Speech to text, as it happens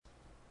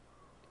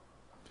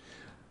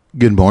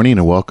Good morning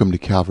and welcome to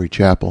Calvary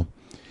Chapel.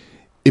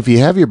 If you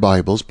have your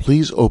Bibles,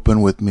 please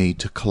open with me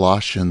to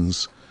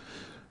Colossians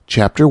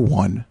chapter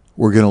 1.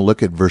 We're going to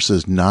look at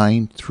verses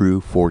 9 through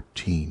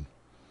 14.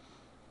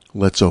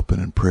 Let's open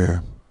in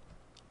prayer.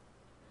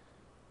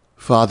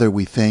 Father,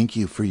 we thank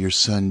you for your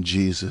Son,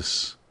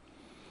 Jesus.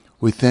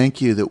 We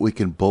thank you that we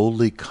can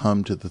boldly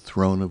come to the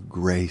throne of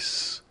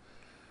grace.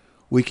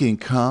 We can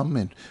come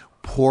and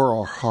pour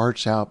our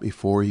hearts out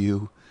before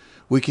you.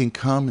 We can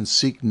come and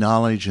seek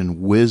knowledge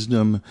and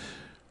wisdom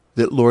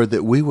that, Lord,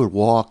 that we would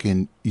walk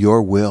in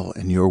your will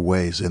and your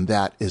ways, and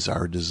that is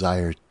our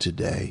desire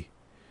today.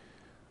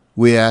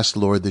 We ask,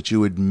 Lord, that you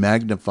would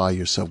magnify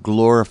yourself,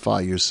 glorify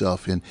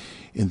yourself in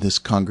this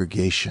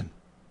congregation.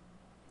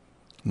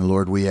 And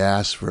Lord, we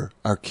ask for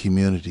our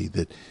community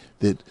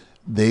that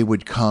they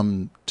would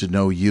come to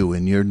know you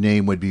and your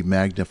name would be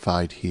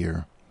magnified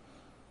here.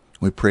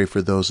 We pray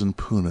for those in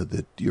Pune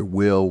that your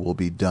will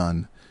be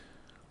done.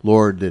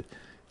 Lord, that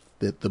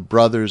the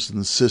brothers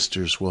and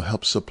sisters will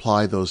help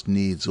supply those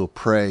needs, will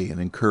pray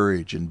and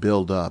encourage and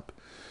build up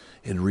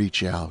and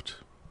reach out.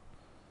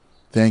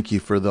 Thank you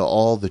for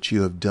all that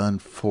you have done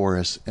for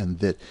us and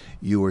that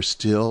you are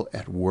still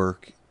at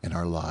work in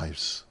our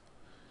lives.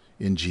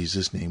 In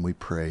Jesus' name we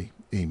pray.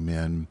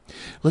 Amen.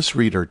 Let's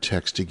read our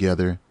text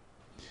together.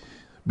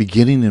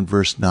 Beginning in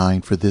verse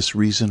 9, for this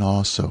reason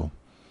also,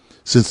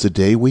 since the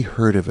day we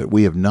heard of it,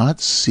 we have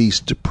not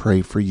ceased to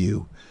pray for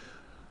you,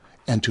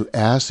 and to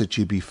ask that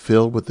you be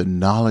filled with the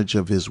knowledge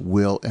of his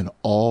will and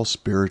all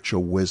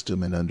spiritual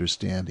wisdom and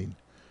understanding,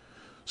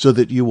 so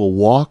that you will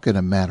walk in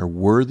a manner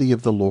worthy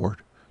of the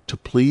Lord, to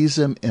please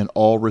him in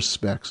all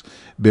respects,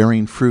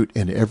 bearing fruit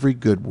in every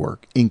good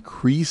work,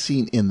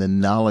 increasing in the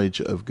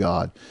knowledge of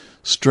God,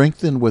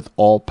 strengthened with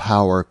all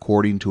power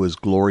according to his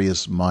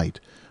glorious might,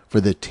 for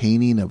the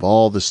attaining of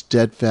all the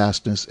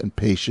steadfastness and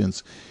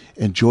patience,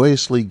 and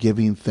joyously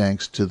giving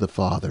thanks to the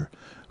Father,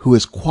 who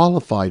has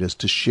qualified us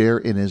to share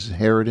in his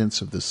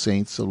inheritance of the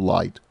saints of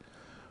light.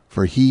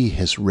 For he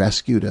has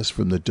rescued us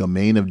from the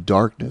domain of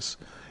darkness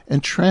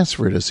and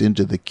transferred us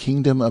into the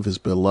kingdom of his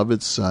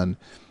beloved Son,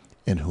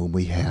 in whom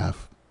we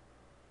have.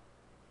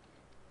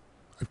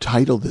 I've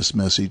titled this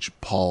message,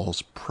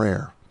 Paul's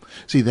Prayer.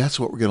 See, that's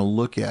what we're going to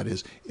look at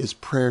is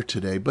prayer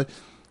today, but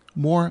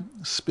more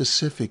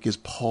specific is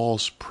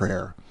Paul's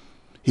prayer.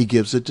 He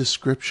gives a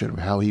description of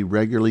how he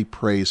regularly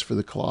prays for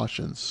the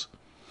Colossians.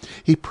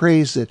 He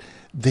prays that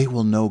they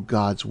will know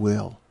God's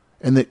will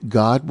and that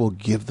God will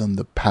give them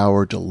the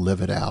power to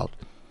live it out.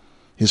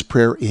 His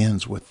prayer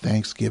ends with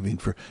thanksgiving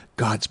for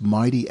God's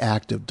mighty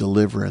act of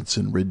deliverance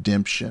and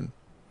redemption.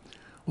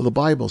 Well, the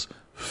Bible's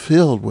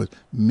filled with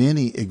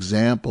many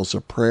examples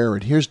of prayer,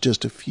 and here's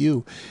just a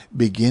few.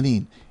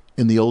 Beginning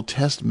in the Old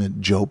Testament,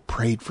 Job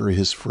prayed for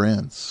his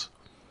friends.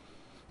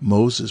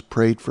 Moses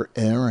prayed for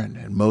Aaron,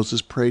 and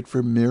Moses prayed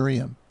for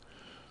Miriam.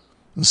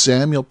 And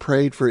Samuel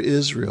prayed for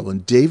Israel,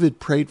 and David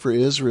prayed for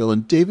Israel,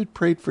 and David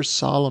prayed for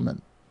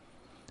Solomon.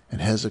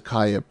 And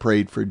Hezekiah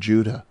prayed for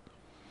Judah.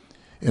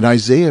 And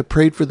Isaiah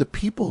prayed for the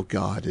people of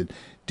God, and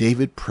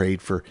David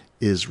prayed for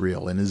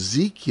Israel, and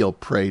Ezekiel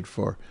prayed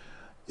for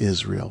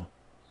Israel.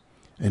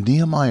 And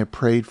Nehemiah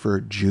prayed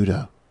for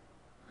Judah.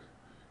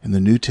 In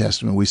the New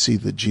Testament, we see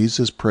that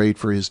Jesus prayed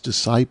for his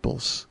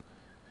disciples.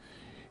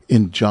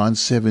 In John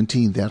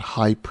 17, that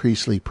high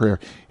priestly prayer,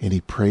 and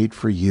he prayed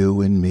for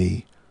you and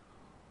me.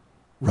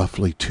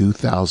 Roughly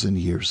 2,000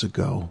 years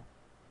ago.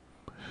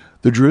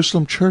 The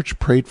Jerusalem church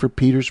prayed for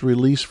Peter's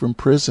release from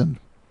prison.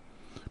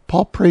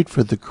 Paul prayed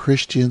for the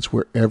Christians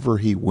wherever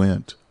he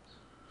went.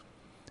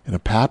 And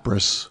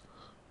Epaphras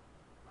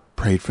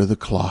prayed for the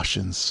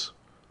Colossians.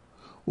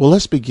 Well,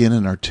 let's begin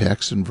in our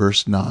text in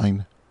verse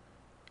 9.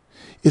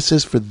 It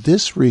says, for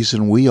this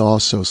reason we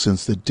also,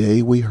 since the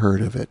day we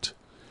heard of it.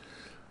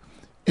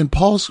 And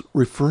Paul's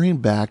referring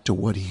back to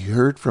what he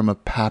heard from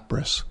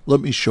Epaphras.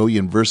 Let me show you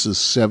in verses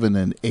 7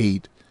 and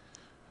 8.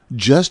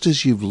 Just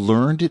as you've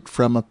learned it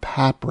from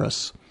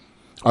Epaphras,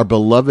 our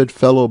beloved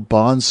fellow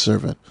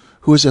bondservant,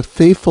 who is a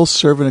faithful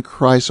servant of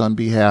Christ on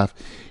behalf,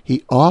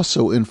 he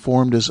also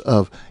informed us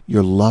of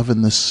your love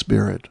in the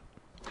Spirit.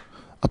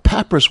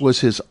 Epaphras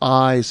was his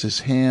eyes,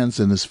 his hands,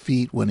 and his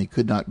feet when he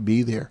could not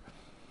be there.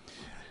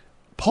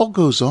 Paul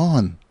goes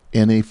on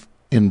in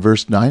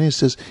verse 9, he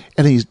says,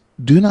 and he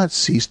do not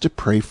cease to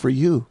pray for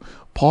you.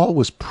 Paul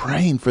was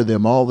praying for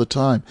them all the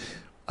time.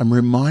 I'm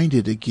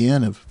reminded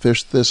again of 1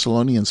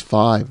 Thessalonians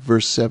 5,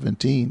 verse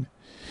 17,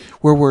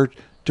 where we're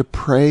to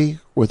pray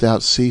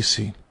without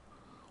ceasing.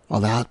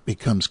 Well, that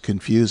becomes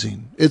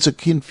confusing. It's a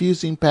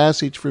confusing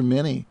passage for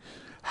many.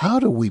 How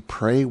do we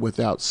pray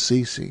without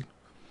ceasing?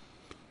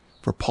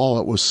 For Paul,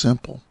 it was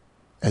simple.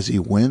 As he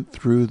went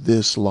through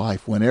this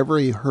life, whenever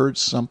he heard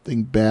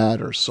something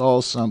bad or saw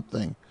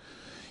something,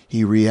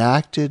 he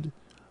reacted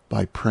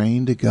by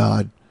praying to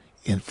God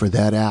for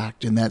that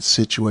act, in that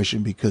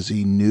situation, because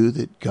he knew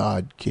that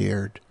God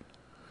cared.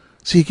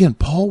 See, again,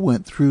 Paul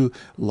went through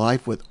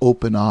life with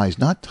open eyes,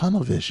 not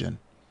tunnel vision.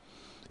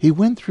 He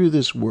went through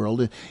this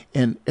world,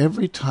 and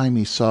every time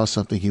he saw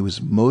something, he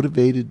was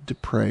motivated to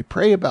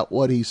pray about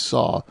what he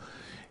saw.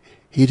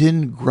 He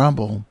didn't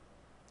grumble.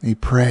 He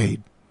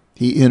prayed.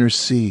 He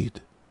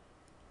interceded.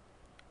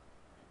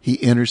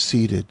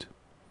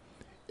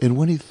 And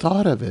when he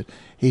thought of it,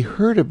 he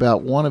heard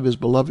about one of his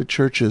beloved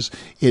churches.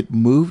 It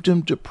moved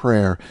him to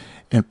prayer,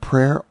 and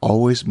prayer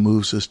always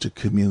moves us to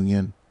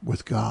communion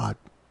with God.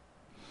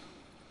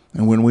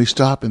 And when we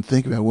stop and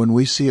think about it, when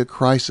we see a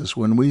crisis,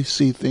 when we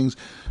see things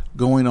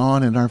going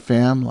on in our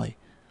family,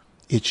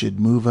 it should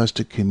move us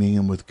to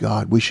communion with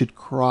God. We should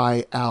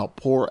cry out,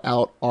 pour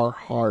out our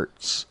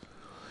hearts.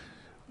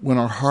 When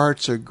our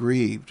hearts are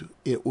grieved,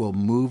 it will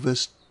move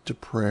us to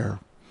prayer.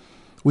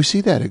 We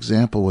see that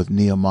example with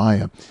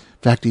Nehemiah.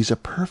 In fact, he's a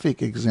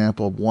perfect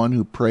example of one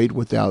who prayed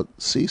without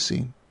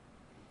ceasing.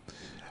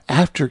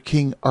 After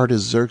King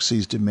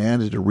Artaxerxes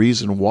demanded a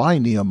reason why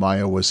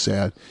Nehemiah was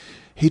sad,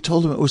 he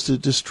told him it was the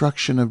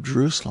destruction of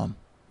Jerusalem.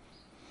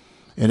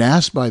 And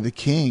asked by the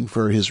king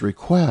for his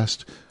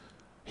request,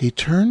 he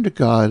turned to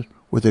God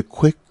with a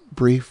quick,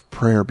 brief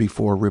prayer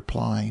before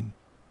replying.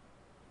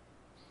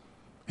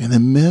 In the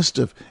midst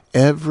of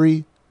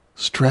every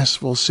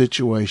stressful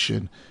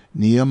situation,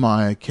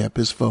 Nehemiah kept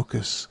his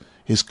focus,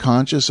 his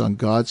conscience on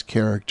God's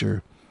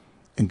character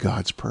and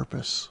God's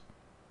purpose.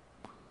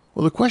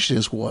 Well, the question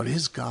is, what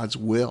is God's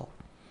will?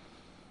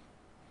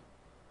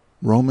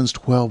 Romans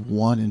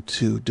 12:1 and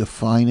 2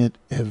 define it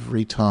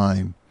every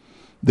time.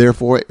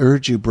 Therefore, I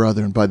urge you,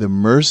 brethren, by the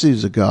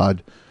mercies of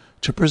God,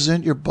 to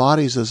present your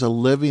bodies as a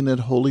living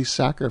and holy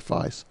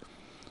sacrifice,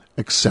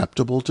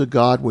 acceptable to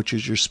God, which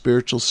is your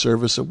spiritual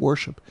service of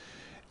worship.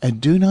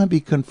 And do not be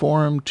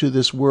conformed to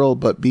this world,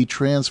 but be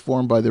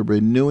transformed by the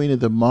renewing of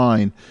the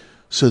mind,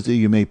 so that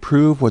you may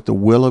prove what the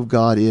will of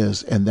God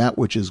is, and that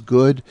which is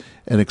good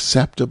and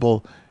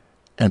acceptable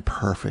and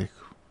perfect.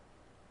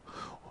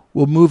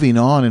 Well, moving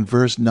on in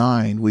verse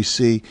 9, we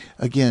see,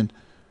 again,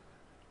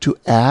 to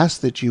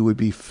ask that you would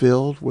be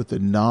filled with the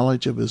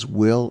knowledge of his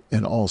will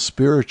and all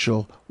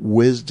spiritual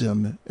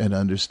wisdom and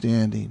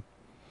understanding.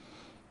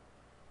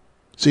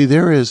 See,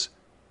 there is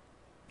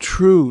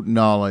true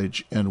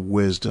knowledge and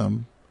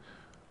wisdom,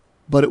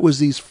 but it was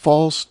these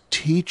false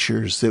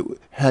teachers that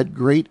had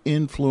great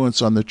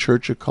influence on the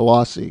church of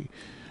Colossae.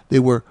 They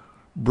were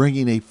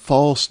bringing a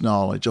false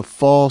knowledge, a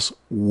false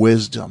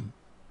wisdom.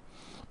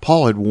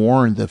 Paul had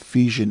warned the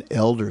Ephesian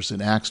elders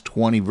in Acts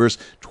 20, verse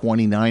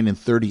 29 and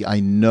 30,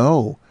 I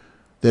know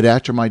that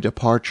after my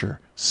departure,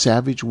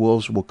 savage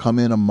wolves will come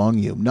in among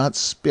you, not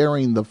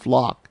sparing the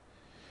flock.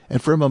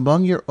 And from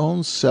among your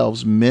own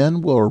selves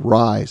men will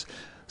arise,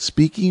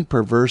 speaking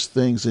perverse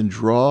things, and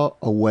draw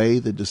away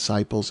the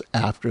disciples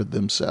after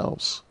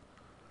themselves.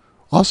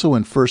 Also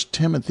in 1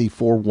 Timothy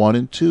 4:1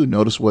 and 2,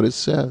 notice what it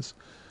says.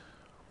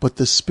 But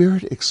the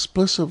Spirit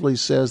explicitly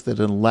says that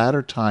in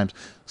latter times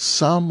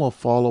some will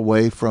fall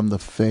away from the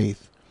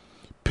faith,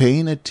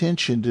 paying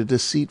attention to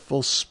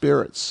deceitful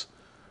spirits,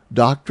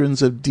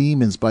 doctrines of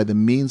demons by the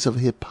means of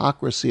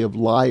hypocrisy of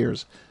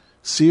liars,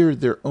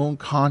 seared their own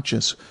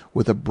conscience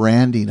with a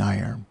branding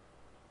iron.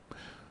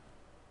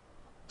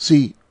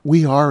 See,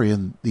 we are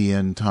in the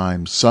end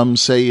times. Some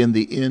say in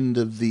the end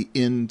of the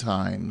end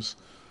times.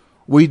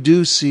 We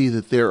do see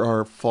that there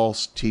are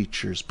false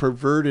teachers,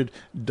 perverted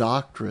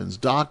doctrines,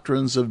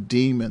 doctrines of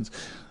demons.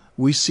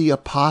 We see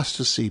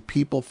apostasy,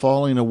 people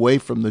falling away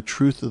from the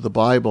truth of the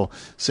Bible,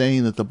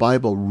 saying that the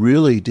Bible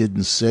really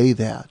didn't say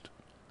that.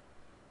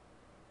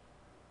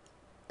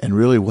 And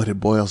really what it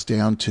boils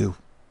down to,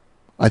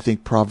 I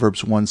think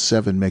Proverbs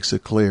 1:7 makes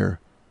it clear.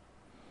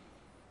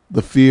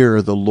 The fear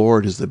of the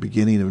Lord is the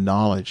beginning of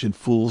knowledge, and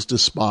fools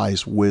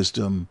despise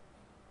wisdom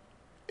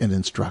and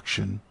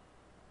instruction.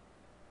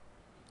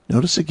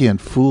 Notice again,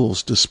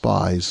 fools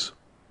despise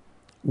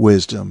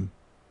wisdom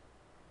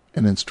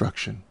and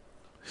instruction.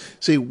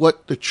 See,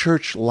 what the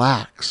church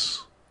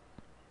lacks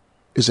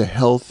is a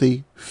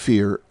healthy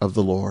fear of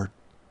the Lord.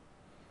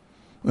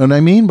 What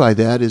I mean by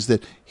that is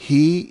that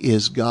he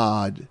is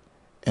God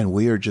and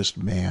we are just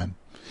man.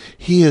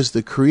 He is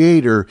the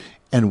creator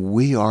and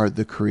we are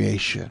the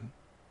creation.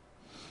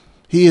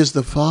 He is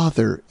the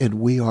father and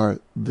we are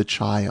the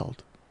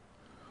child.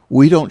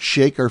 We don't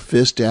shake our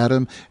fist at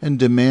him and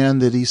demand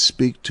that he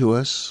speak to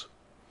us.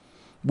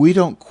 We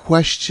don't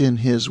question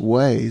his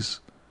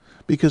ways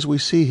because we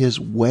see his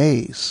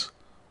ways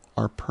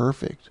are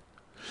perfect.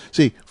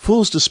 See,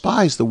 fools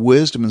despise the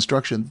wisdom and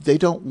instruction. They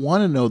don't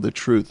want to know the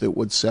truth that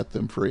would set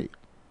them free.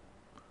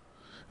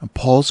 And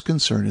Paul's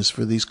concern is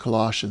for these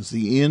Colossians,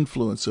 the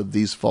influence of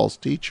these false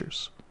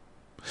teachers.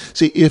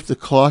 See, if the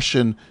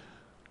Colossian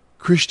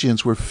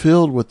Christians were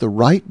filled with the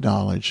right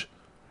knowledge,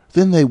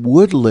 then they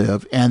would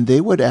live and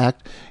they would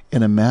act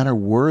in a manner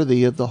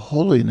worthy of the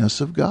holiness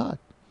of God.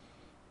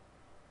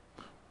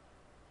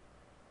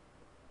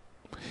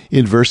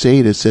 In verse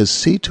 8 it says,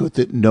 see to it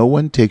that no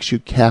one takes you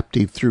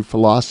captive through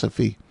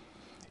philosophy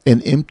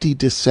and empty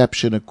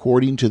deception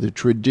according to the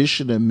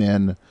tradition of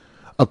men,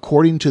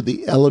 according to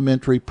the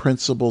elementary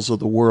principles of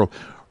the world,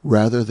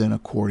 rather than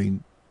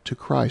according to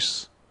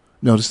Christ.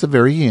 Notice the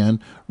very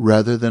end,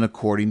 rather than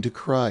according to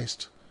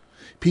Christ.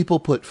 People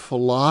put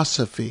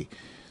philosophy,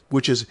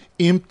 which is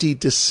empty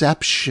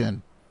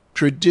deception,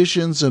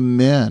 traditions of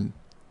men.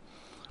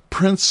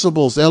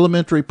 principles,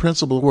 elementary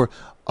principles were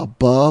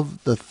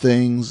above the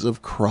things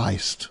of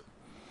Christ.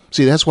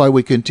 See, that's why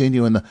we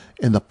continue in the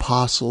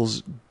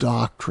apostles'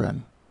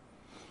 doctrine,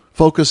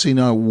 focusing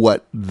on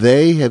what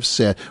they have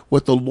said,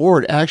 what the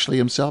Lord actually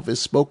himself has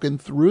spoken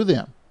through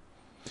them.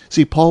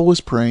 See, Paul was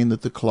praying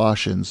that the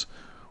Colossians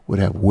would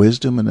have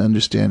wisdom and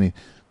understanding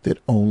that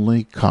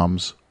only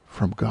comes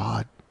from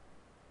God.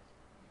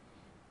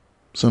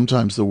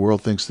 Sometimes the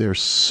world thinks they're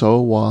so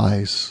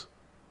wise,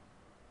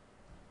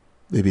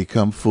 they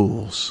become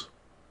fools.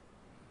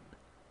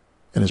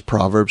 And as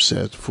Proverbs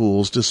says,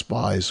 fools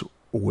despise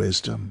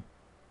wisdom.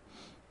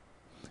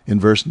 In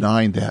verse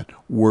 9, that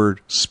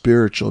word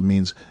spiritual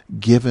means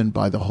given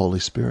by the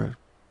Holy Spirit.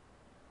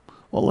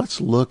 Well,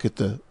 let's look at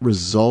the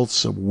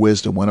results of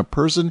wisdom. When a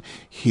person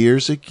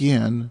hears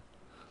again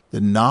the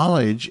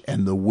knowledge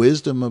and the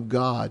wisdom of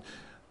God,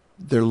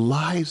 their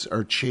lives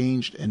are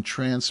changed and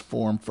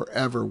transformed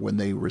forever when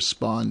they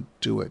respond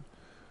to it.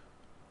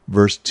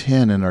 Verse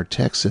 10 in our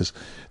text says,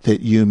 that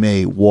you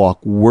may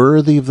walk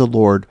worthy of the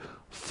Lord,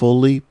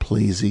 fully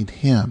pleasing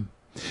him.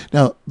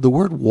 Now, the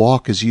word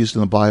walk is used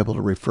in the Bible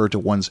to refer to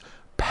one's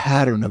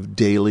pattern of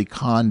daily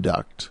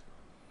conduct.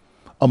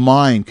 A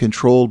mind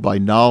controlled by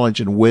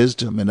knowledge and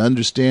wisdom and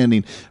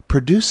understanding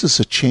produces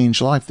a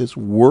changed life that's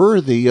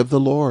worthy of the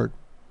Lord.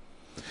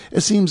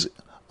 It seems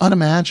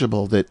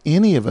unimaginable that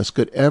any of us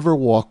could ever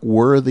walk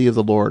worthy of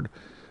the Lord,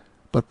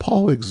 but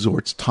Paul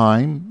exhorts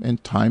time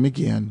and time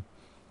again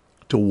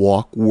to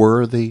walk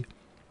worthy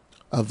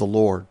of the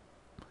Lord.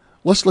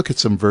 Let's look at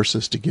some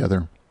verses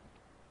together.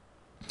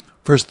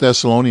 1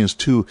 Thessalonians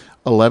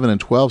 2:11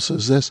 and 12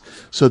 says this,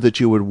 so that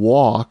you would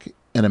walk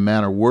in a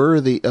manner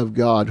worthy of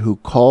God, who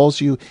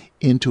calls you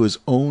into his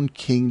own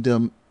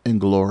kingdom and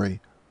glory.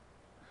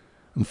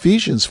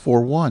 Ephesians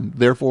 4:1,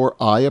 therefore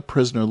I, a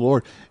prisoner of the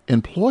Lord,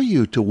 implore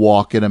you to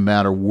walk in a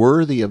manner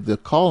worthy of the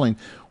calling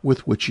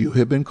with which you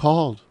have been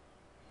called.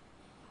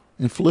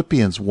 In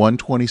Philippians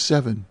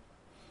 1:27,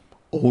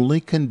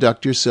 only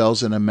conduct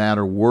yourselves in a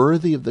manner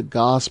worthy of the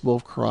gospel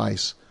of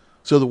Christ,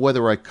 so that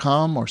whether I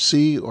come or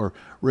see or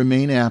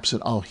remain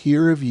absent, I'll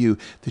hear of you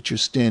that you're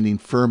standing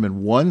firm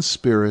in one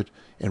spirit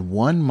and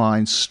one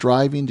mind,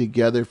 striving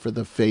together for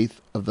the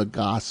faith of the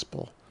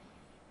gospel.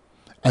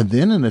 And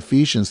then in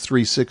Ephesians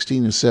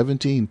 3:16 and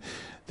 17,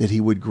 that he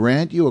would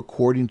grant you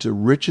according to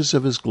riches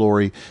of his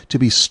glory to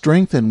be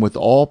strengthened with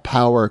all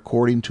power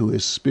according to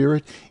his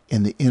Spirit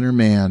in the inner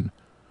man,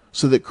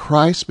 so that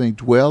Christ may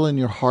dwell in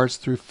your hearts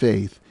through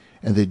faith,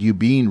 and that you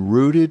being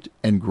rooted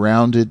and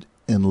grounded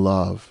in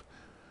love.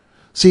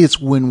 See,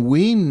 it's when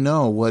we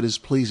know what is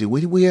pleasing,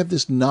 we have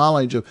this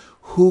knowledge of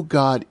who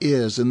God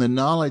is and the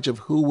knowledge of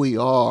who we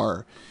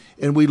are,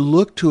 and we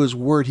look to his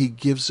word, he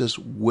gives us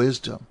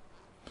wisdom.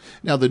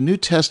 Now, the New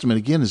Testament,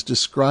 again, is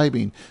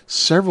describing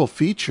several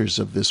features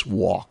of this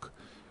walk.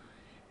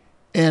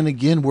 And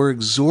again, we're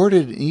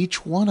exhorted in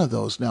each one of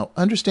those. Now,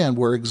 understand,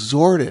 we're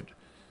exhorted.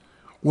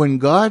 When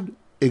God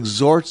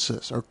exhorts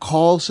us or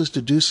calls us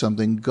to do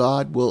something,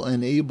 God will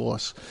enable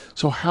us.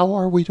 So how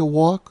are we to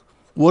walk?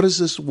 What does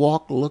this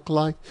walk look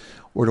like?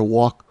 We're to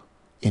walk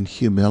in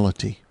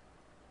humility,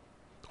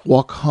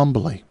 walk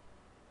humbly,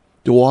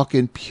 to walk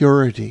in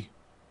purity,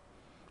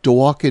 to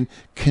walk in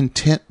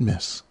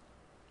contentness,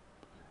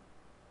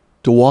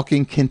 to walk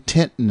in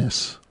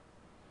contentness,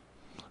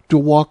 to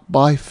walk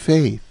by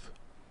faith,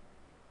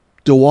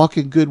 to walk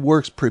in good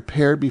works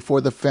prepared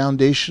before the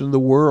foundation of the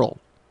world.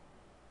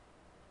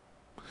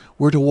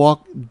 We're to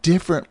walk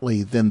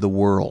differently than the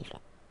world.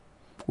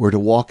 We're to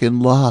walk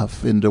in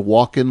love and to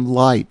walk in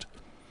light.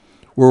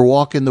 We're to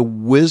walk in the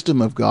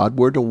wisdom of God.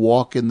 We're to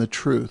walk in the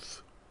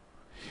truth.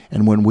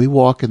 And when we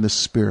walk in the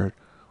Spirit,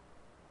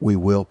 we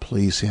will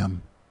please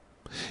him.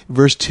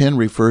 Verse 10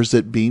 refers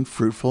that being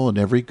fruitful in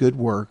every good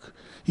work.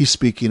 He's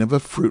speaking of a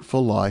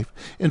fruitful life,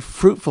 and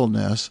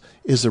fruitfulness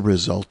is a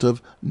result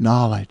of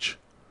knowledge.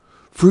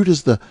 Fruit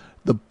is the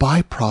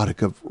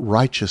byproduct of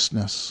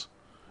righteousness.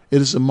 It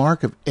is a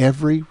mark of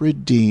every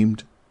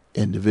redeemed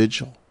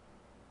individual.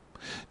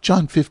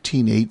 John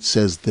 15:8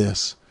 says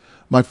this,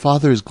 my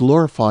Father is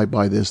glorified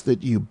by this,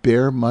 that you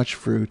bear much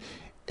fruit,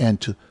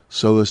 and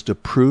so as to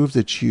prove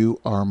that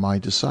you are my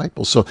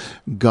disciples. So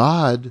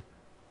God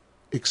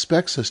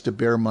expects us to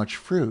bear much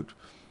fruit.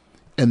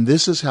 And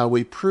this is how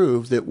we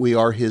prove that we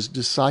are his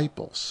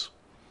disciples.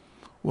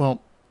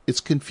 Well,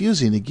 it's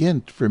confusing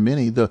again for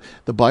many. The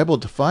Bible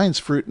defines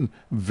fruit in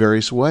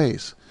various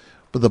ways.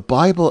 But the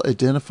Bible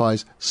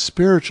identifies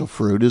spiritual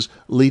fruit as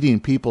leading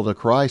people to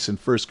Christ in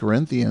 1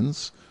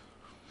 Corinthians.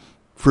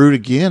 Fruit,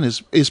 again,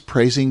 is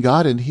praising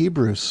God in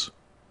Hebrews.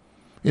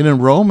 And in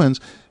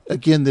Romans,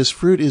 again, this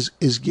fruit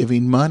is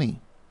giving money.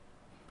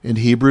 In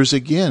Hebrews,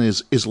 again,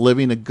 is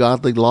living a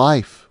godly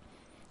life.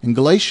 And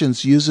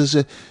Galatians uses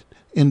it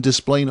in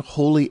displaying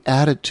holy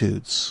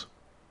attitudes.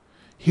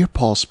 Here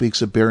Paul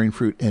speaks of bearing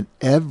fruit in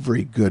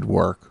every good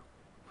work.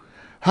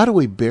 How do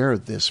we bear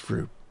this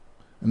fruit?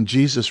 And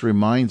Jesus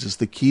reminds us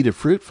the key to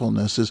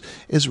fruitfulness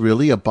is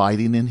really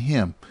abiding in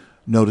him.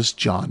 Notice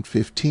John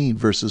 15,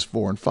 verses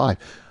 4 and 5.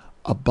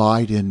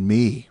 Abide in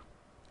me,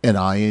 and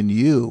I in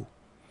you,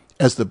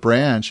 As the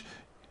branch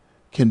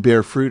can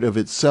bear fruit of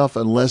itself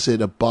unless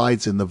it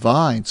abides in the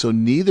vine, so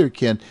neither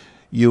can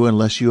you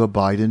unless you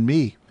abide in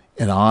me,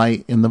 and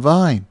I in the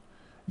vine.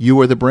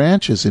 You are the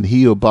branches, and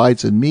he who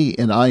abides in me,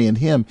 and I in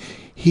him,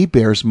 he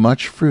bears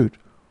much fruit.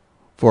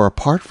 For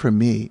apart from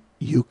me,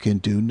 you can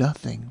do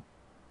nothing.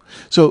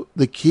 So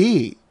the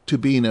key to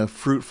being a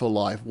fruitful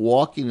life,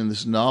 walking in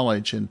this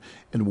knowledge and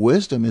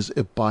wisdom, is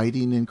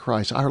abiding in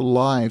Christ. Our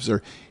lives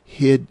are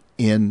hid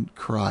in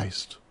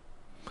Christ.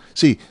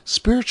 See,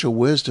 spiritual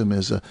wisdom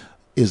is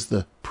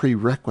the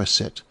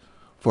prerequisite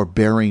for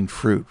bearing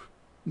fruit.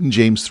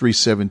 James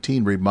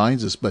 3:17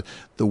 reminds us, but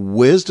the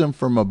wisdom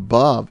from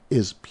above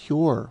is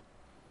pure.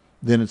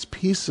 Then it's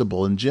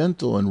peaceable and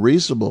gentle and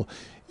reasonable.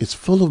 It's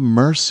full of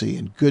mercy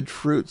and good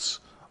fruits,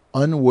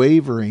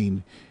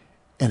 unwavering,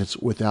 and it's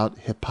without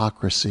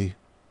hypocrisy.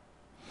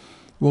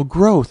 Well,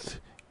 growth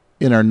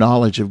in our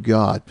knowledge of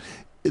God,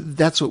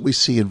 that's what we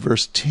see in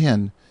verse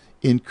 10,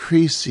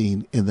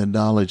 increasing in the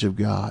knowledge of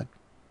God.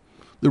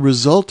 The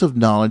result of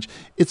knowledge,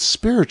 it's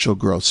spiritual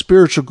growth.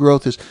 Spiritual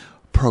growth is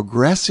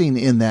progressing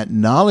in that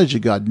knowledge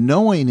of God,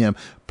 knowing him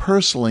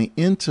personally,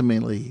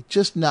 intimately,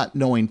 just not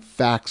knowing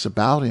facts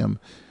about him.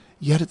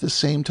 Yet at the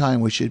same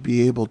time, we should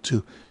be able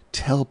to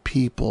tell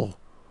people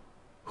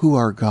who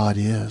our God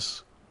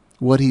is,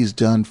 what he's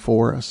done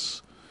for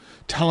us.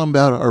 Tell them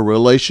about our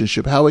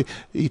relationship, how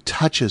he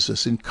touches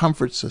us and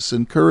comforts us,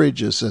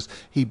 encourages us.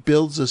 He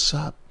builds us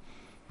up.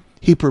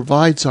 He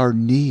provides our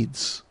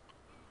needs.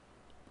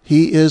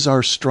 He is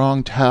our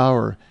strong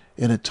tower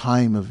in a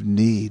time of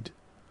need,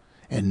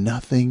 and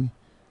nothing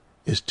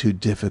is too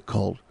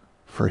difficult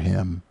for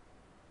him.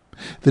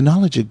 The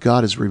knowledge of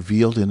God is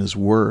revealed in his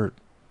word,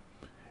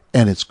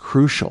 and it's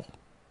crucial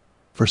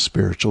for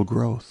spiritual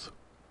growth.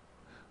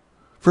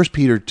 1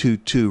 Peter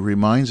 2:2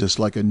 reminds us,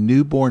 like a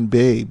newborn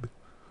babe,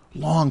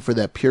 long for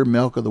that pure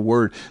milk of the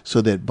word,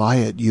 so that by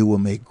it you will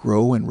may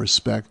grow in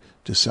respect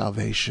to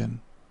salvation.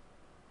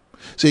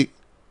 See,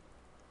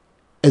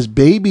 as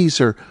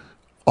babies are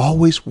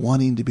always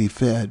wanting to be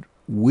fed,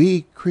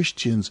 we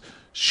Christians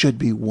should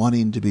be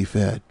wanting to be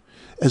fed.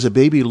 As a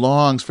baby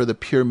longs for the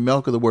pure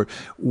milk of the word,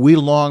 we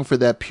long for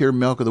that pure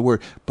milk of the word,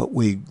 but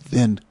we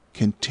then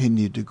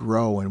continue to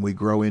grow, and we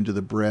grow into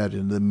the bread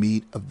and the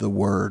meat of the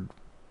word.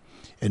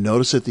 And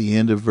notice at the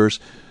end of verse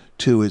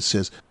 2 it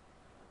says,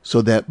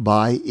 so that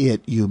by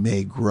it you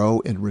may grow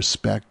in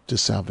respect to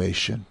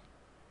salvation.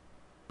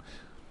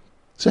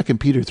 2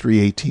 Peter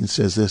 3:18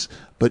 says this,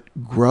 but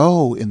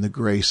grow in the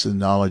grace and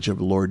knowledge of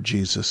the Lord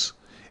Jesus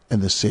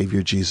and the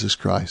Savior Jesus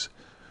Christ.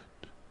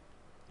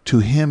 To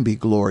him be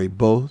glory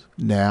both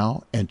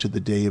now and to the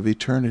day of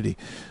eternity.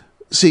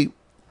 See,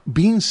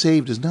 being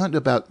saved is not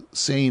about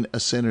saying a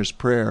sinner's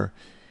prayer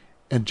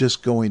and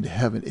just going to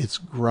heaven. It's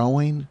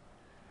growing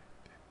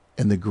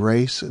in the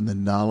grace and the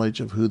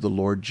knowledge of who the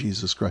Lord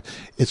Jesus Christ.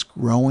 It's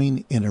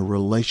growing in a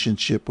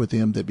relationship with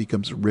him that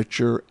becomes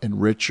richer and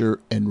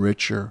richer and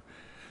richer.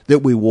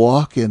 That we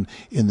walk in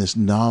this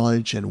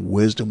knowledge and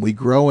wisdom. We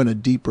grow in a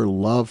deeper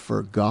love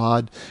for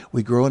God.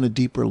 We grow in a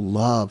deeper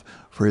love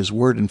for his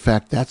word. In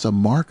fact, that's a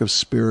mark of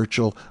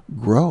spiritual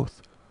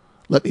growth.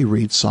 Let me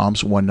read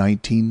Psalms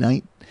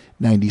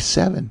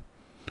 119:97.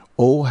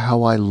 Oh,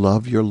 how I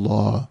love your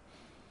law.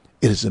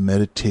 It is a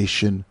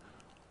meditation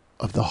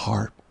of the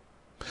heart.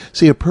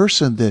 See, a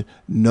person that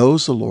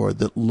knows the Lord,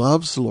 that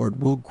loves the Lord,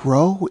 will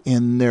grow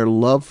in their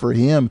love for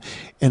him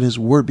and his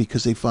word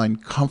because they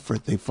find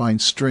comfort, they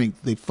find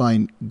strength, they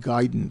find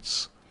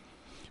guidance.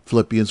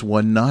 Philippians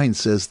 1:9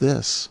 says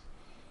this,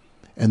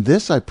 and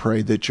this I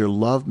pray, that your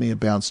love may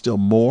abound still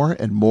more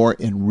and more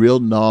in real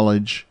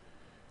knowledge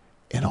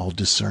and all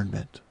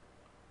discernment.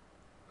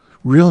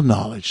 Real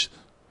knowledge,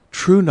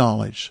 true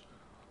knowledge,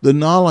 the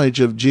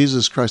knowledge of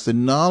Jesus Christ, the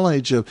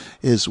knowledge of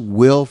his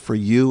will for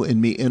you and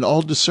me, and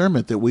all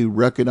discernment, that we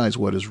recognize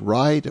what is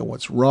right and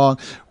what's wrong,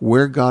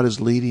 where God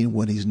is leading and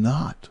when he's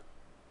not.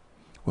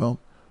 Well,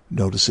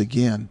 notice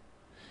again,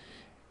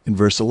 in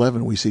verse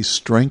 11, we see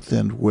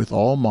strengthened with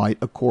all might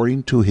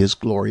according to his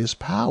glorious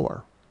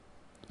power.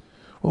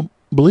 Well,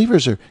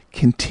 believers are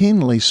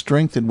continually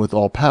strengthened with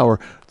all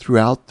power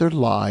throughout their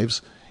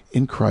lives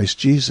in Christ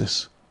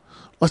Jesus.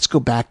 Let's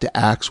go back to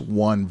Acts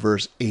 1,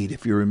 verse 8,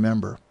 if you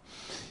remember.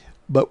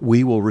 But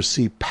we will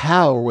receive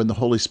power when the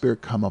Holy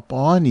Spirit come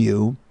upon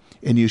you,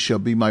 and you shall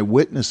be my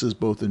witnesses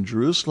both in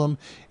Jerusalem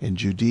and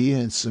Judea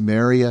and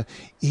Samaria,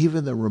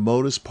 even the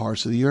remotest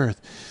parts of the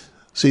earth.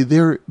 See,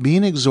 they're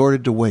being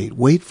exhorted to wait.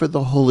 Wait for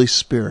the Holy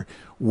Spirit.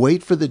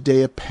 Wait for the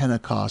day of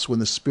Pentecost when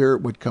the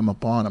Spirit would come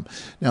upon them.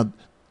 Now,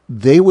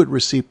 they would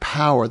receive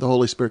power, the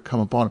Holy Spirit come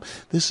upon them.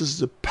 This is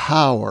the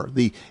power,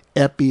 the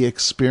epi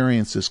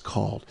experience is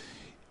called.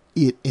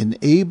 It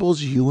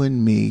enables you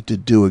and me to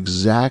do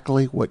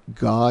exactly what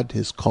God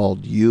has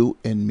called you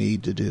and me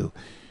to do.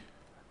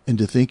 And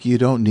to think you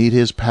don't need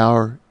his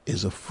power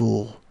is a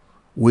fool.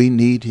 We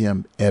need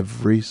him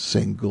every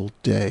single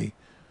day.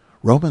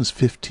 Romans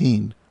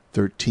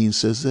 15:13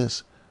 says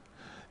this,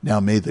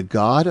 now may the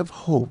God of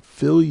hope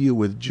fill you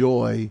with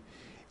joy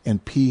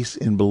and peace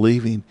in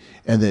believing,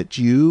 and that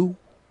you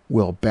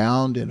will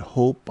abound in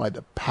hope by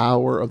the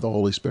power of the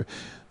Holy Spirit.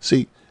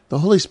 See, the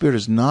Holy Spirit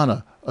is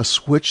not a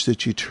switch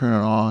that you turn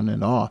on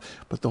and off,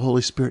 but the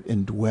Holy Spirit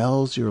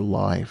indwells your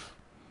life.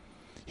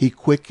 He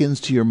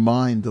quickens to your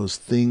mind those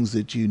things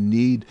that you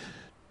need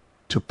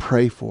to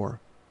pray for.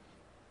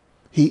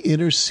 He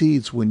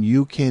intercedes when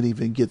you can't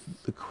even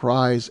get the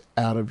cries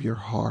out of your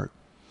heart.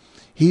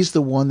 He's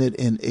the one that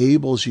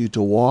enables you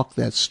to walk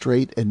that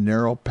straight and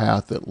narrow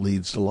path that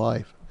leads to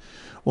life.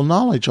 Well,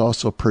 knowledge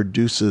also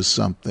produces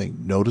something.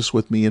 Notice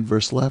with me in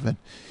verse 11.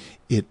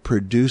 It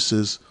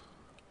produces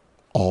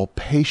all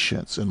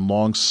patience and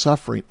long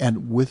suffering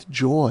and with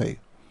joy.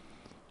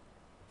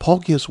 Paul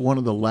gives one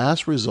of the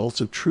last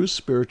results of true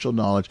spiritual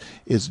knowledge.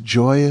 It's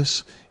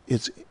joyous.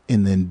 It's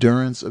in the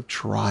endurance of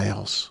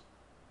trials.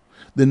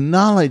 The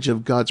knowledge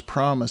of God's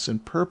promise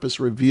and purpose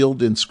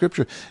revealed in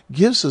Scripture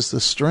gives us the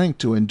strength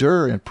to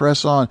endure and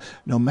press on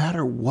no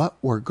matter what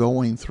we're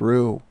going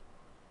through.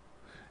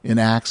 In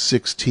Acts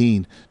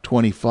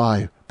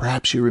 16:25,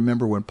 perhaps you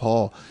remember when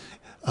Paul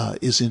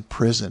is in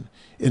prison.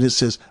 And it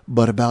says,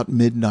 but about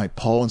midnight,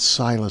 Paul and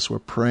Silas were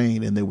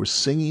praying, and they were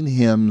singing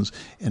hymns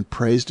and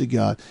praise to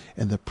God,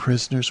 and the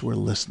prisoners were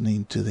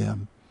listening to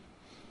them.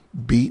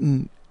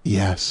 Beaten,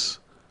 yes,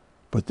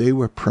 but they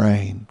were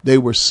praying. They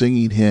were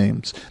singing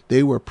hymns.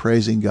 They were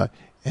praising God,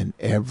 and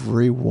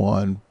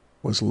everyone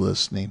was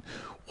listening.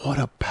 What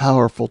a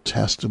powerful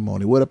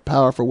testimony. What a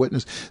powerful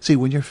witness. See,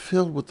 when you're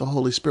filled with the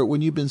Holy Spirit,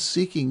 when you've been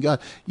seeking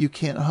God, you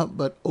can't help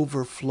but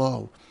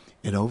overflow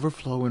and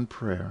overflow in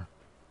prayer,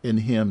 in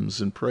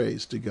hymns and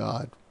praise to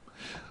God.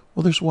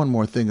 Well, there's one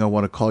more thing I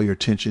want to call your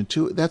attention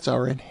to. That's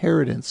our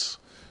inheritance.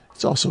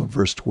 It's also in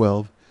verse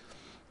 12.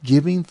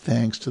 Giving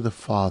thanks to the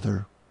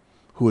Father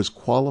who has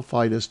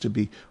qualified us to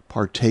be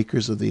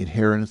partakers of the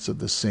inheritance of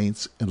the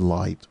saints in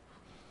light.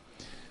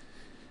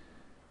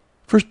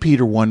 1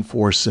 Peter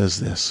 1:4 says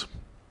this,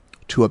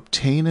 to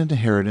obtain an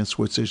inheritance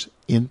which is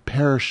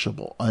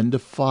imperishable,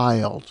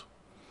 undefiled,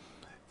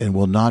 and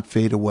will not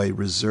fade away,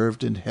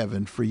 reserved in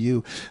heaven for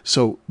you.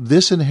 So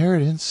this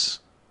inheritance,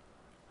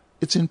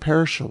 it's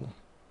imperishable.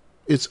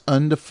 It's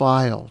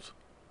undefiled.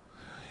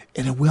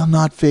 And it will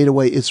not fade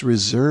away. It's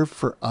reserved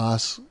for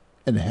us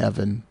in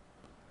heaven.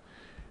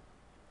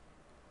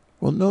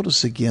 Well,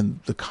 notice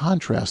again the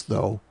contrast,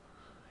 though.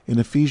 In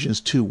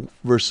Ephesians 2,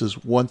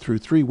 verses 1 through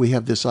 3, we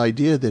have this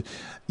idea that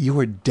you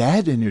were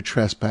dead in your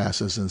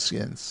trespasses and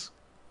sins,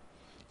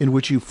 in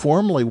which you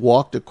formerly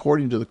walked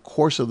according to the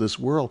course of this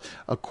world,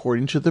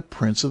 according to the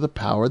prince of the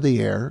power of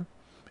the air,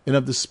 and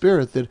of the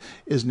spirit that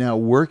is now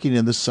working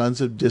in the sons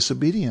of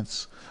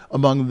disobedience.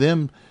 Among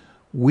them,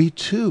 we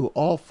too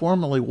all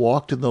formerly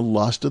walked in the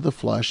lust of the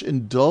flesh,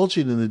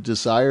 indulging in the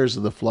desires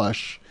of the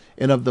flesh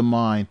and of the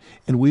mind,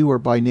 and we were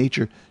by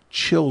nature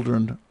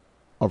children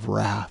of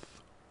wrath.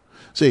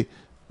 See,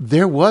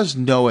 there was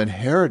no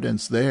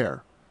inheritance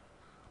there.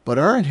 But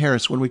our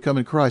inheritance, when we come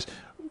in Christ,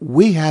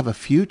 we have a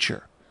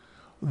future.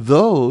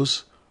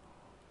 Those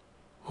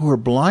who are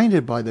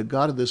blinded by the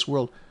God of this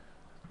world,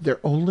 their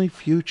only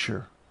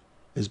future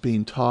is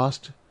being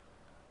tossed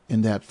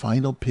in that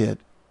final pit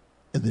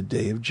in the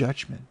day of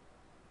judgment.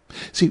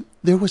 See,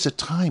 there was a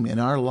time in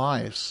our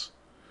lives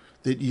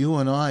that you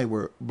and I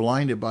were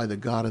blinded by the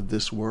God of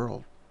this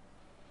world.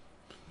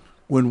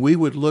 When we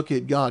would look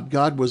at God,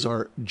 God was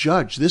our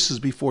judge. This is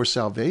before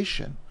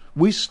salvation.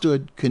 We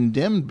stood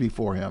condemned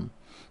before him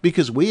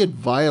because we had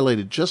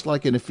violated, just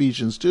like in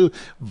Ephesians 2,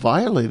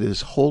 violated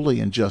his holy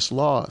and just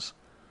laws.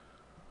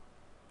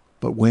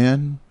 But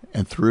when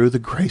and through the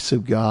grace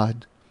of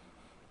God,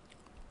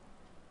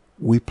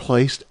 we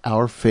placed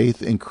our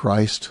faith in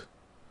Christ,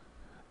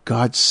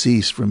 God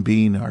ceased from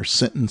being our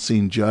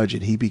sentencing judge,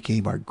 and he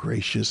became our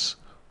gracious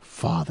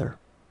Father.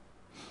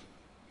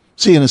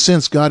 See, in a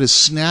sense, God has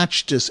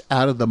snatched us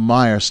out of the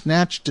mire,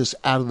 snatched us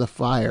out of the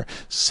fire,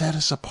 set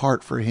us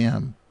apart for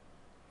him.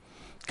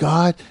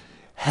 God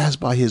has,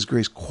 by his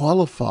grace,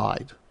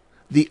 qualified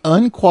the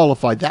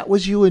unqualified, that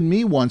was you and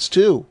me once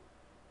too,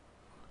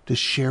 to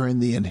share in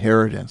the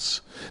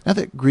inheritance. Now,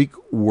 that Greek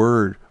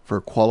word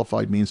for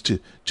qualified means to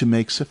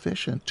make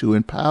sufficient, to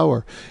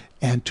empower,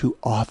 and to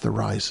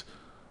authorize.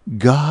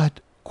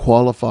 God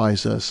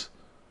qualifies us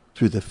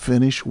through the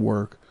finished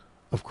work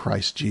of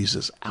Christ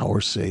Jesus, our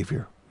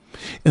Savior.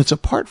 And it's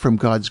apart from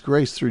God's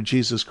grace through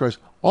Jesus Christ,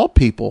 all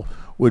people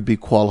would be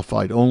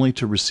qualified only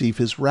to receive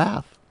his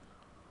wrath.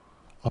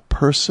 A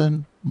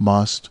person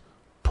must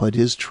put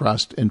his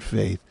trust and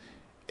faith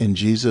in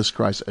Jesus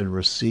Christ and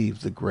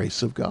receive the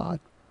grace of God.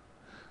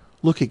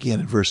 Look again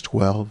at verse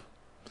 12.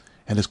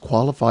 And has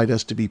qualified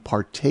us to be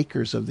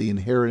partakers of the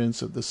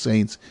inheritance of the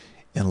saints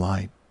in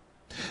light.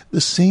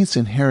 The saints'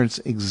 inheritance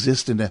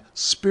exists in a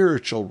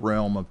spiritual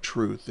realm of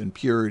truth and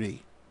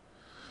purity,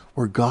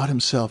 where God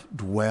himself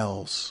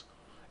dwells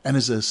and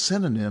is a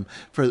synonym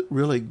for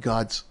really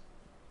God's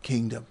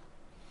kingdom.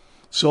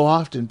 So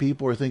often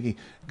people are thinking,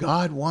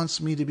 God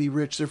wants me to be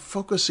rich. They're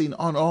focusing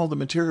on all the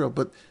material,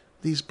 but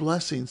these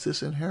blessings,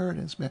 this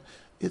inheritance, man,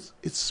 it's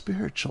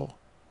spiritual.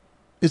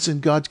 It's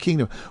in God's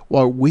kingdom.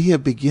 While we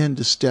have begun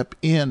to step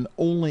in,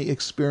 only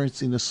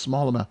experiencing a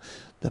small amount,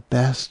 the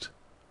best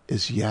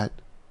is yet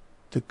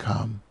to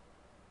come.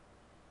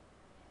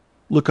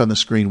 Look on the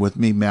screen with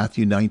me.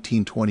 Matthew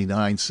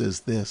 19:29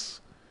 says this,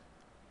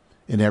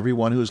 "And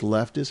everyone who has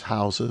left his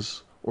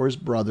houses, or his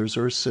brothers,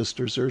 or his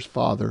sisters, or his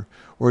father,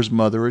 or his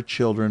mother, or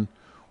children,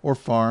 or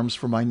farms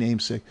for my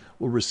name's sake,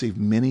 will receive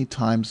many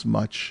times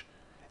much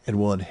and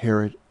will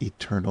inherit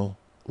eternal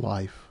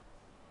life."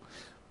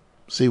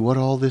 See what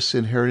all this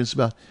inheritance is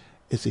about?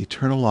 It's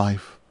eternal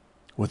life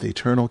with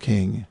eternal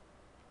King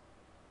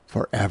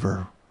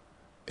forever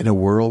in a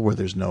world where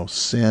there's no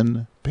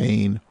sin,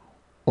 pain,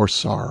 or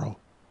sorrow.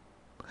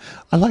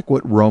 I like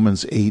what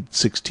Romans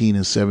 8:16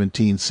 and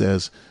 17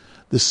 says.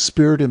 The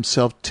Spirit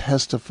himself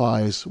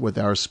testifies with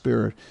our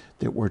spirit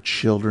that we're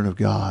children of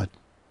God.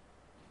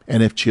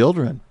 And if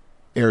children,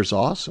 heirs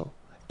also,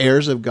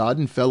 heirs of God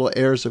and fellow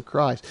heirs of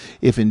Christ,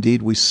 if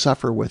indeed we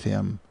suffer with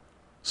him,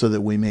 so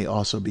that we may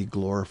also be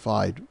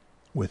glorified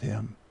with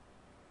him.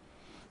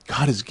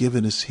 God has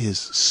given us his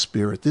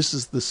Spirit. This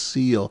is the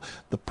seal,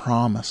 the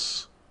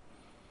promise.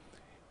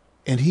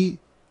 And he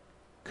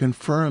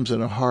confirms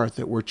in our heart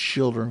that we're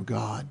children of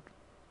God.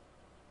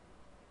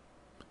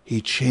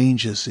 He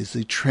changes us.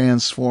 He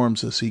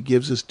transforms us. He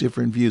gives us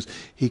different views.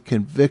 He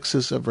convicts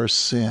us of our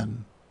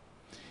sin.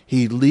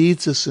 He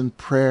leads us in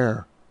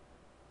prayer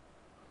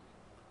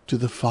to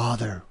the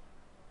Father,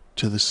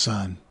 to the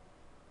Son.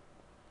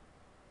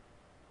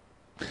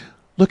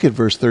 Look at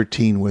verse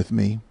 13 with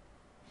me.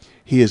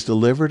 He has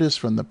delivered us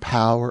from the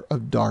power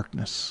of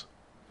darkness.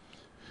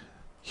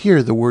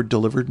 Here the word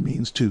delivered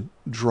means to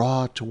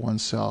draw to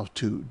oneself,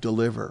 to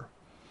deliver.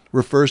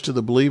 Refers to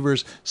the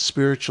believer's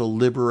spiritual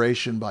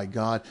liberation by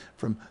God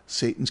from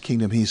Satan's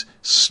kingdom. He's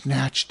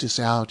snatched us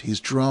out. He's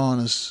drawn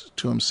us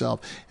to himself.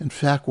 In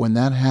fact, when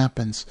that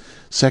happens,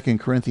 2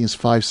 Corinthians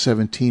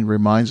 5:17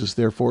 reminds us,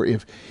 therefore,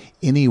 if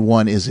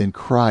anyone is in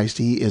Christ,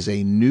 he is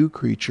a new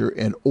creature,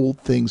 and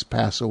old things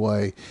pass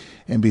away,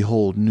 and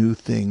behold, new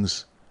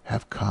things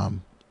have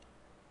come.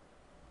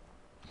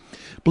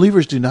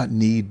 Believers do not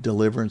need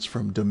deliverance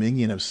from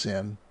dominion of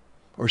sin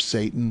or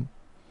Satan.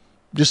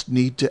 Just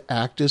need to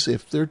act as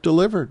if they're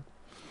delivered.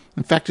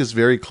 In fact, it's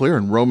very clear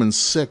in Romans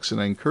 6, and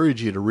I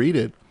encourage you to read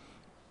it.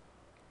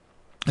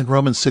 In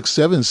Romans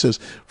 6:7 says,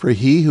 "For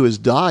he who has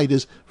died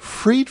is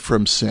freed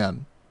from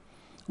sin."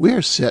 We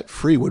are set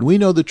free. When we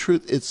know the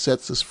truth, it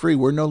sets us free.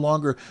 We're no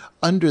longer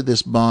under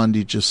this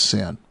bondage of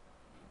sin.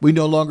 We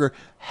no longer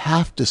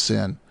have to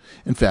sin.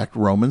 In fact,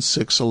 Romans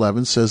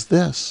 6:11 says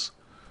this,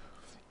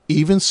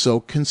 "Even so,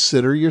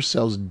 consider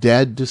yourselves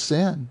dead to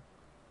sin,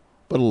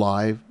 but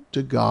alive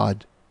to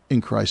God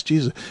in Christ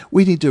Jesus."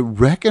 We need to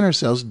reckon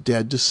ourselves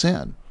dead to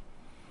sin.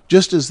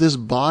 Just as this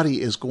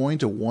body is going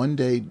to one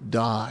day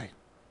die.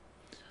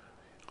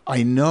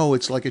 I know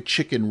it's like a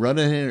chicken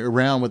running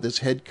around with its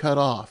head cut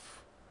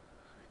off.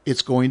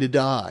 It's going to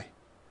die.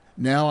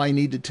 Now I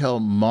need to tell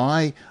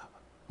my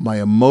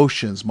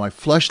emotions, my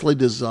fleshly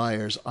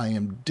desires, I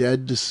am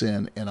dead to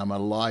sin and I'm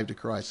alive to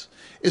Christ.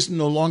 It's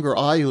no longer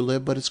I who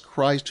live, but it's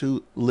Christ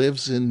who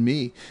lives in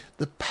me.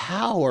 The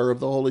power of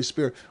the Holy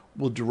Spirit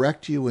will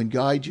direct you and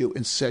guide you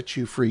and set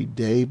you free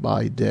day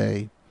by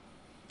day.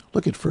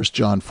 Look at 1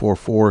 John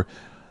 4:4.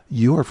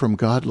 "You are from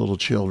God, little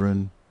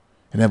children,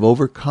 and have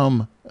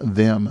overcome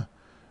them,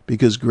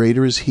 because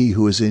greater is he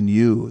who is in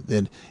you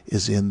than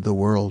is in the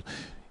world."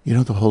 You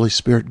know, the Holy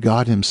Spirit,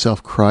 God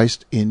himself,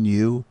 Christ in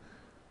you,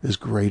 is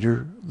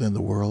greater than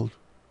the world.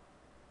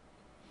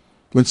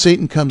 When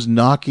Satan comes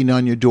knocking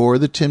on your door,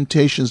 the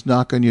temptations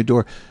knock on your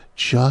door,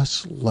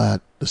 just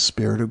let the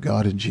Spirit of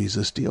God and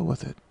Jesus deal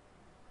with it.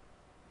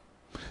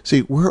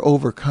 See, we're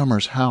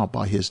overcomers. How?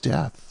 By his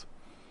death.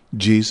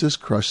 Jesus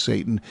crushed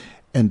Satan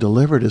and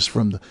delivered us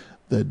from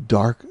the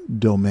dark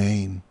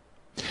domain.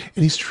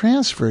 And he's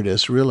transferred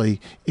us really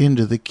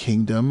into the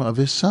kingdom of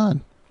his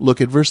Son.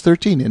 Look at verse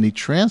 13. "And he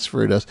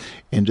transferred us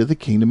into the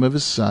kingdom of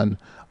his Son,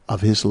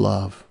 of his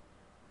love."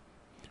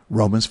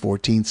 Romans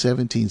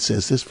 14:17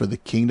 says this, "For the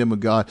kingdom of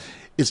God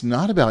is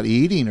not about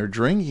eating or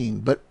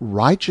drinking, but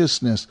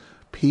righteousness,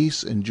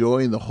 peace, and joy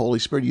in the Holy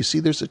Spirit." You see,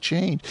 there's a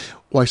change.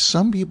 Why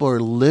some people are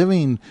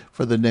living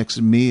for the next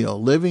meal,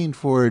 living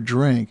for a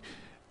drink.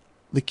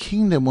 The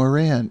kingdom we're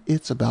in,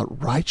 it's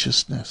about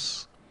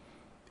righteousness.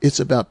 It's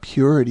about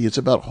purity. It's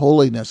about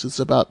holiness. It's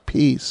about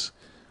peace.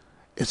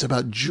 It's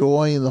about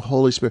joy in the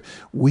Holy Spirit.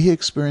 We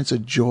experience a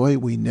joy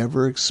we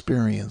never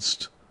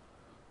experienced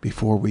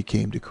before we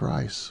came to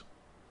Christ.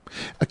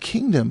 A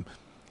kingdom,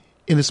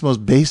 in its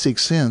most basic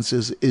sense,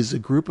 is a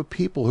group of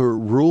people who are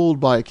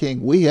ruled by a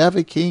king. We have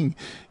a king,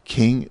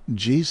 King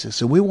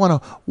Jesus, and we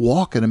want to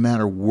walk in a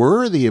manner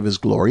worthy of his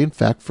glory. In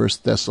fact,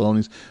 1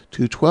 Thessalonians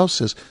 2:12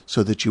 says,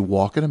 "So that you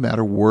walk in a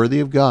manner worthy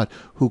of God,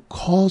 who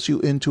calls you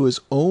into his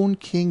own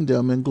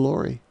kingdom and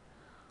glory."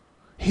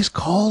 He's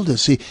called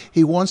us.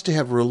 He wants to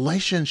have a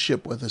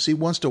relationship with us. He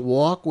wants to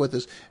walk with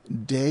us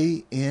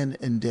day in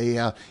and day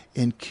out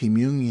in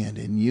communion,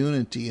 in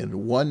unity,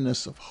 and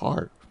oneness of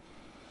heart.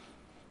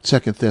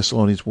 2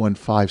 Thessalonians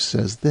 1:5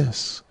 says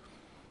this,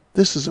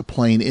 This is a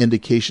plain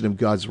indication of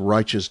God's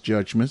righteous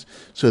judgments,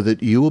 so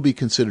that you will be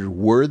considered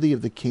worthy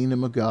of the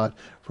kingdom of God,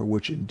 for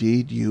which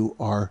indeed you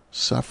are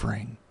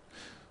suffering.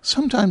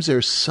 Sometimes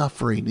there's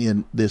suffering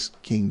in this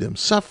kingdom,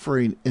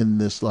 suffering in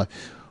this life,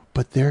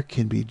 but there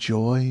can be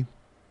joy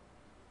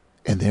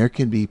and there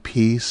can be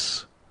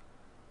peace,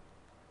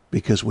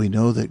 because we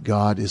know that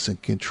God is in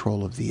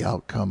control of the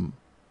outcome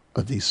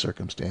of these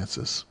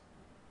circumstances.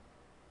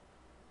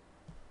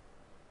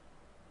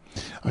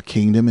 A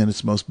kingdom, in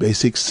its most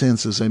basic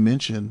sense, as I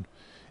mentioned,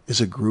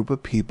 is a group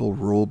of people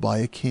ruled by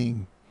a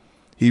king.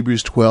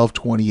 Hebrews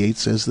 12:28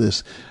 says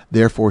this,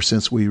 "Therefore,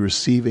 since we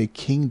receive a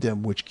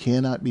kingdom which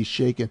cannot be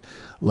shaken,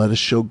 let us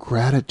show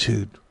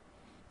gratitude,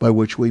 by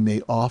which we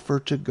may offer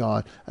to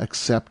God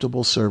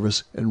acceptable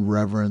service and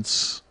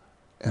reverence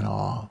and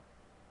awe."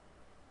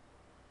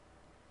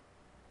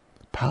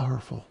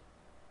 Powerful.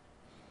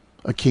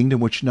 A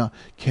kingdom which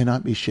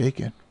cannot be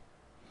shaken.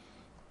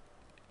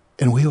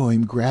 And we owe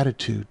him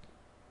gratitude.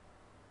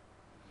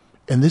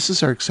 And this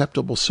is our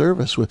acceptable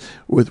service with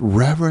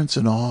reverence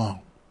and awe.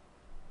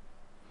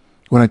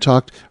 When I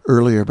talked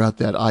earlier about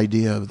that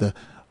idea of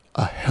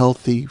a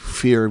healthy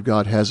fear of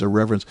God has a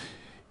reverence,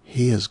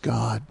 he is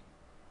God.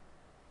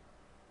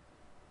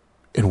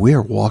 And we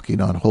are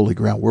walking on holy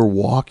ground. We're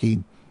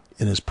walking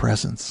in his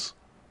presence.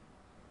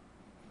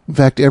 In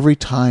fact, every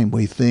time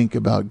we think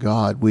about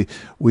God,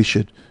 we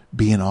should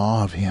be in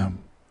awe of him.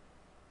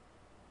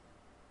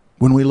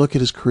 When we look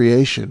at his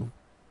creation,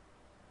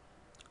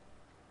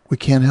 we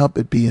can't help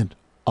but be in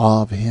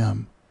awe of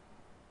him.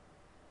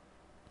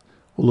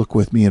 Well, look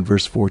with me in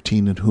verse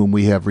 14, "in whom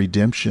we have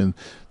redemption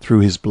through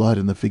his blood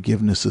and the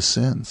forgiveness of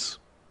sins."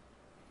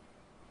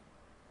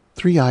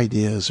 Three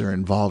ideas are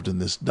involved in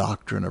this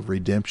doctrine of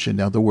redemption.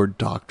 Now, the word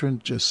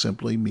doctrine just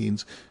simply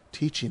means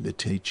teaching, the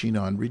teaching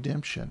on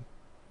redemption.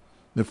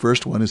 The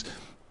first one is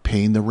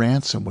paying the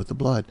ransom with the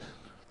blood.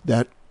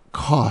 That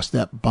cost,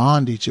 that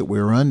bondage that we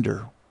were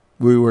under,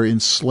 we were in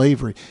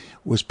slavery,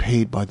 was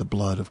paid by the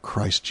blood of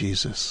Christ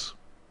Jesus.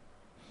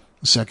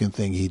 The second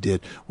thing he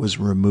did was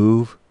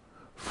remove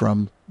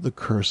from the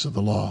curse of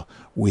the law.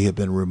 We have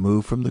been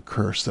removed from the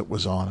curse that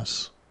was on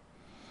us.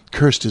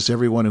 Cursed is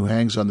everyone who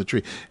hangs on the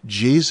tree.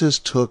 Jesus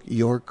took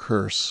your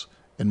curse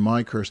and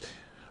my curse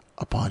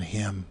upon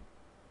him,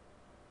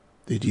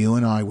 that you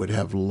and I would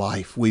have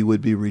life. We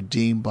would be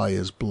redeemed by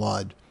his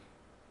blood.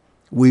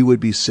 We would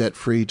be set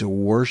free to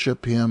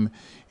worship him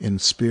in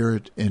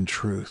spirit and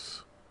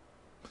truth.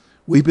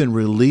 We've been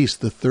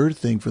released, the third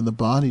thing, from the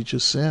bondage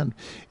of sin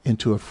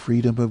into a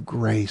freedom of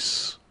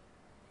grace.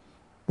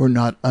 We're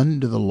not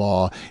under the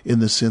law in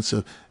the sense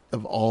of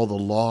all the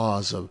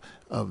laws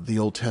of the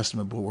Old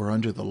Testament, but we're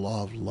under the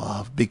law of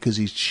love because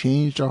he's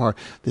changed our heart.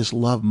 This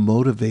love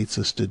motivates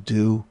us to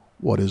do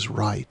what is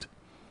right,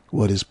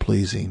 what is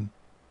pleasing.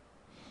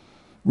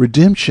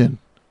 Redemption,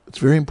 it's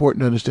very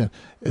important to understand,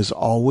 is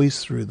always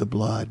through the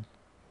blood,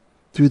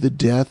 through the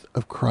death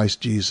of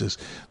Christ Jesus.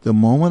 The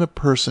moment a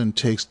person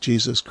takes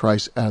Jesus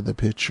Christ out of the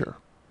picture,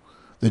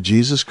 the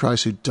Jesus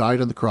Christ who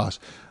died on the cross,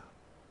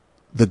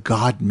 the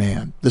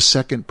God-man, the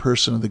second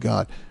person of the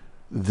God,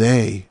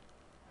 they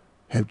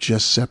have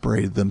just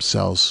separated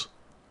themselves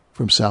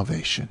from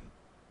salvation.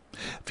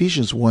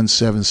 Ephesians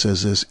 1:7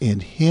 says this, "In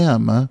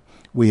him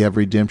we have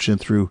redemption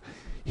through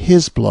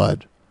his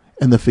blood,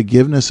 and the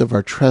forgiveness of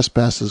our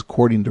trespasses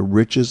according to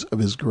riches of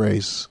his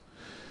grace."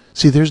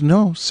 See, there's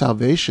no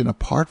salvation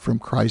apart from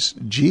Christ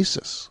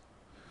Jesus.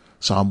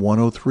 Psalm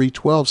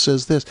 103:12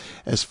 says this,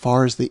 "As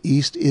far as the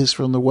east is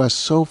from the west,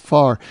 so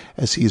far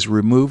as he's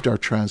removed our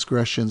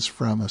transgressions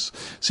from us."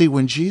 See,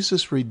 when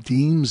Jesus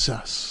redeems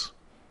us,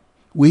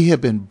 we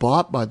have been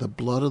bought by the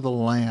blood of the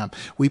Lamb.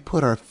 We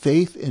put our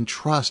faith and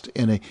trust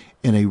in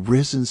a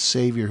risen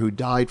Savior who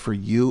died for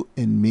you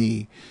and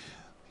me.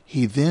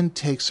 He then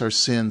takes our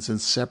sins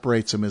and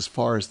separates them as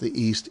far as the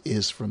east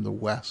is from the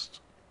west.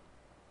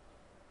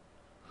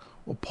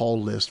 Well,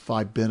 Paul lists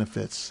 5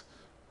 benefits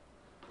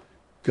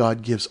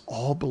God gives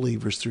all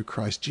believers through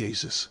Christ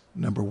Jesus.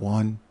 Number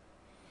 1,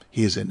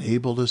 he has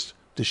enabled us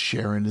to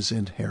share in his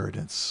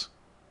inheritance.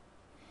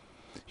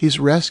 He's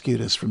rescued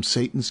us from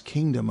Satan's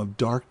kingdom of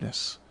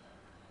darkness,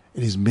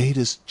 and he's made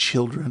us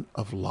children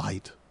of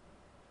light.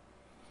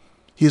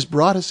 He has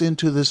brought us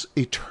into this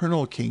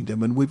eternal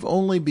kingdom, and we've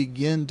only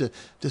begun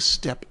to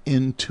step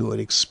into it,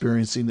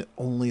 experiencing it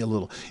only a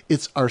little.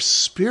 It's our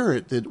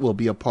spirit that will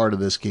be a part of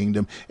this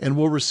kingdom, and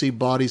will receive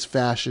bodies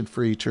fashioned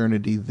for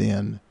eternity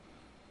then.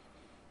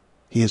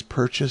 He has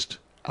purchased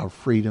our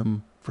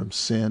freedom from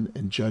sin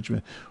and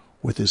judgment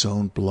with his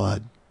own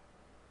blood,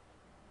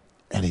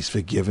 and he's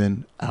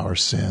forgiven our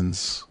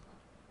sins.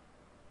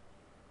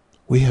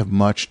 We have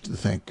much to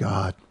thank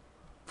God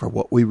for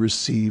what we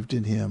received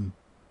in him.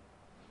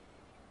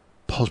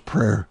 Paul's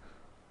prayer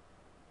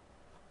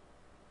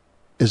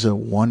is a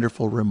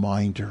wonderful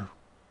reminder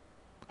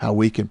how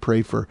we can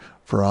pray for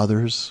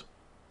others,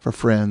 for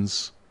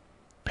friends,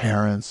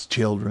 parents,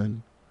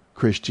 children,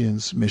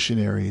 Christians,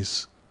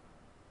 missionaries,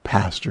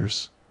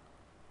 pastors,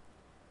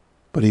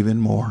 but even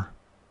more,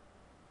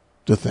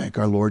 to thank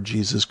our Lord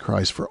Jesus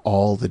Christ for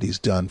all that he's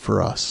done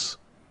for us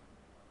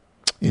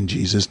In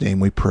Jesus' name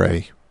we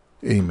pray.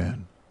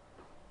 Amen.